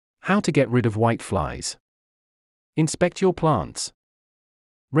How to get rid of whiteflies. Inspect your plants.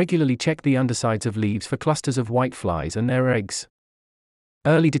 Regularly check the undersides of leaves for clusters of whiteflies and their eggs.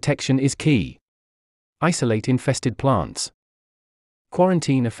 Early detection is key. Isolate infested plants.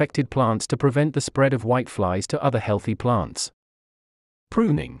 Quarantine affected plants to prevent the spread of whiteflies to other healthy plants.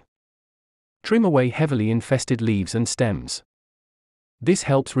 Pruning. Trim away heavily infested leaves and stems. This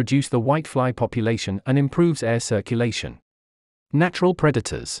helps reduce the whitefly population and improves air circulation. Natural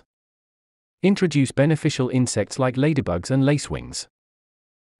predators. Introduce beneficial insects like ladybugs and lacewings.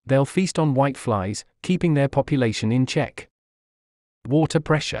 They'll feast on whiteflies, keeping their population in check. Water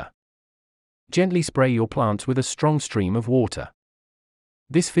pressure. Gently spray your plants with a strong stream of water.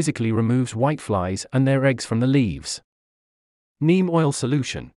 This physically removes whiteflies and their eggs from the leaves. Neem Oil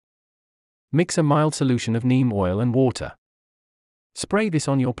Solution. Mix a mild solution of neem oil and water. Spray this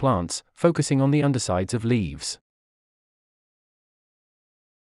on your plants, focusing on the undersides of leaves.